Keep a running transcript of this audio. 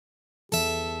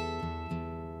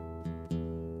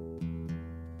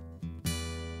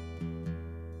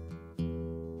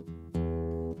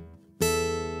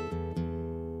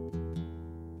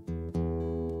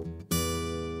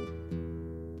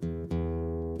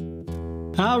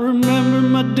I remember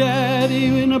my daddy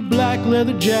in a black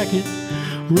leather jacket,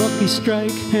 Lucky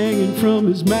Strike hanging from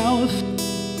his mouth.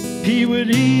 He would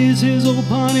ease his old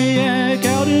Pontiac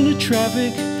out into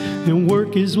traffic and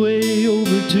work his way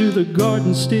over to the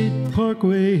Garden State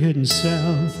Parkway heading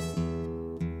south.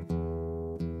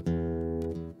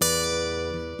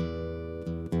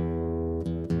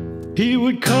 He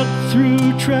would cut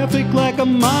through traffic like a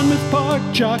Monmouth Park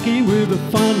jockey with a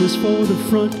fondness for the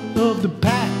front of the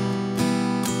pack.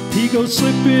 He'd go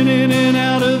slipping in and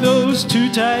out of those too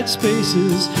tight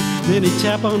spaces, then he'd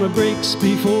tap on the brakes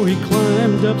before he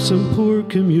climbed up some poor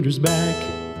commuter's back.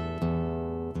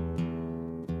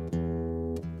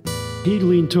 He'd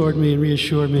lean toward me and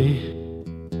reassure me,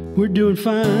 "We're doing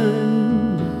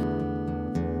fine,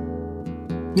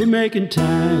 we're making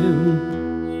time,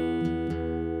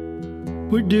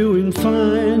 we're doing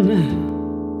fine,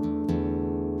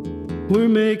 we're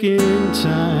making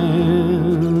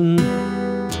time."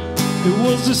 It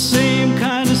was the same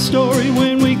kind of story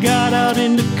when we got out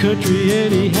in the country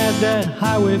and he had that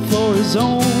highway for his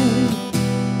own.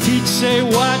 He'd say,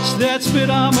 "Watch that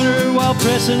speedometer," while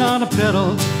pressing on a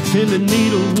pedal, and the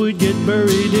needle would get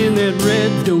buried in that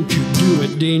red "Don't you do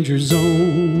it" danger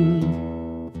zone.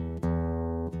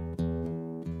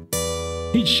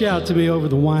 He'd shout to me over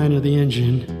the whine of the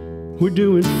engine, "We're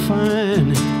doing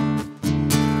fine,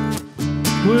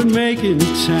 we're making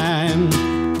time,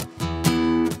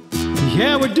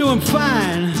 yeah, we're doing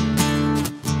fine,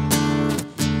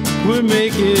 we're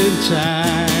making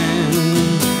time."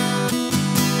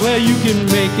 Well, you can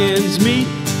make ends meet,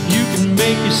 you can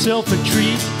make yourself a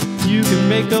treat, you can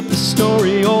make up a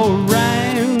story or a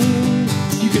rhyme.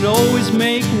 You can always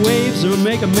make waves or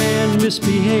make a man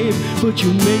misbehave, but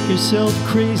you'll make yourself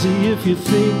crazy if you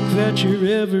think that you're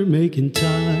ever making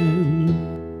time.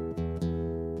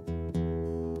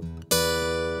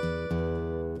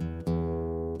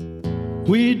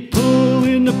 We'd pull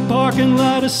in the parking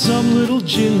lot of some little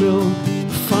gin mill,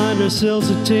 find ourselves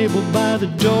a table by the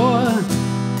door.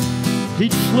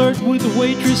 He'd flirt with the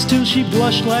waitress till she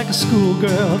blushed like a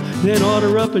schoolgirl, then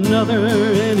order up another,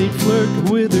 and he'd flirt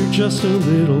with her just a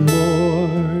little more.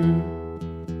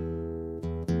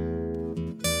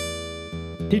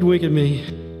 He'd wink at me,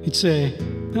 he'd say,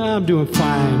 "I'm doing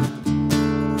fine,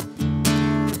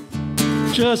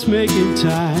 just making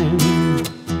time,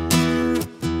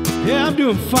 yeah, I'm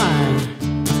doing fine,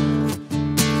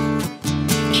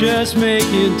 just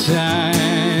making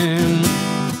time."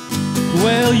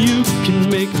 Well, you can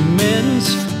make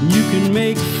amends, you can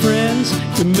make friends,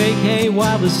 you can make hay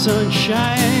while the sun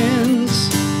shines,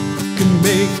 you can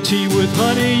make tea with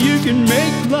honey, you can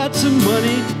make lots of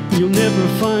money. You'll never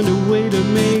find a way to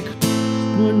make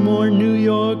one more New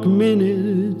York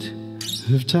minute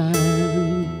of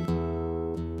time.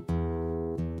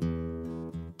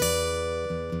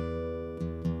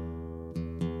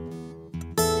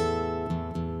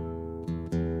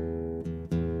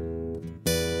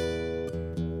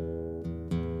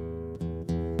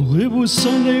 Well, it was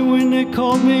Sunday when they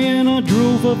called me and I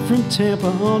drove up from Tampa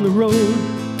on the road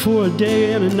for a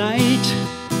day and a night.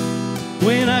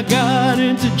 When I got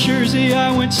into Jersey,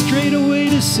 I went straight away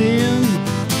to see him.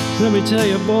 Let me tell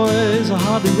you, boys, I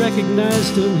hardly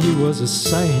recognized him. He was a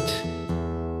sight.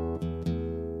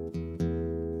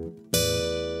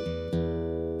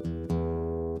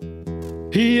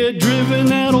 He had driven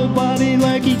that old body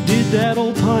like he did that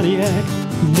old Pontiac.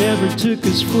 Never took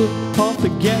his foot off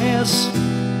the gas.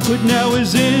 But now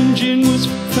his engine was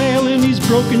failing, he's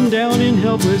broken down and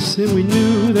helpless, and we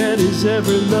knew that his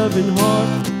ever-loving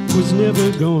heart was never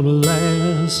gonna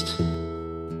last.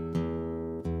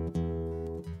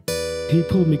 He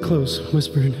pulled me close,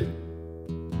 whispered,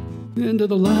 "End of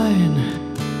the line,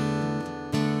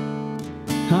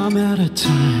 I'm out of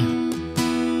time,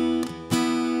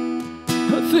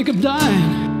 I think I'm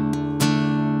dying,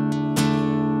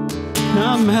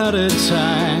 I'm out of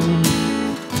time."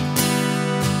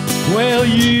 Well,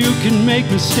 you can make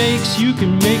mistakes, you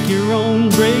can make your own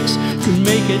breaks, you can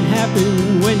make it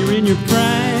happen when you're in your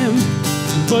prime,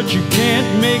 but you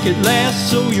can't make it last,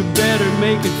 so you better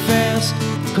make it fast,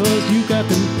 'cause you got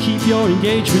to keep your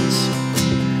engagements,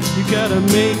 you gotta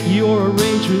make your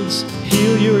arrangements,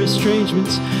 heal your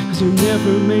estrangements, 'cause you'll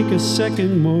never make a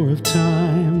second more of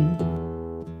time.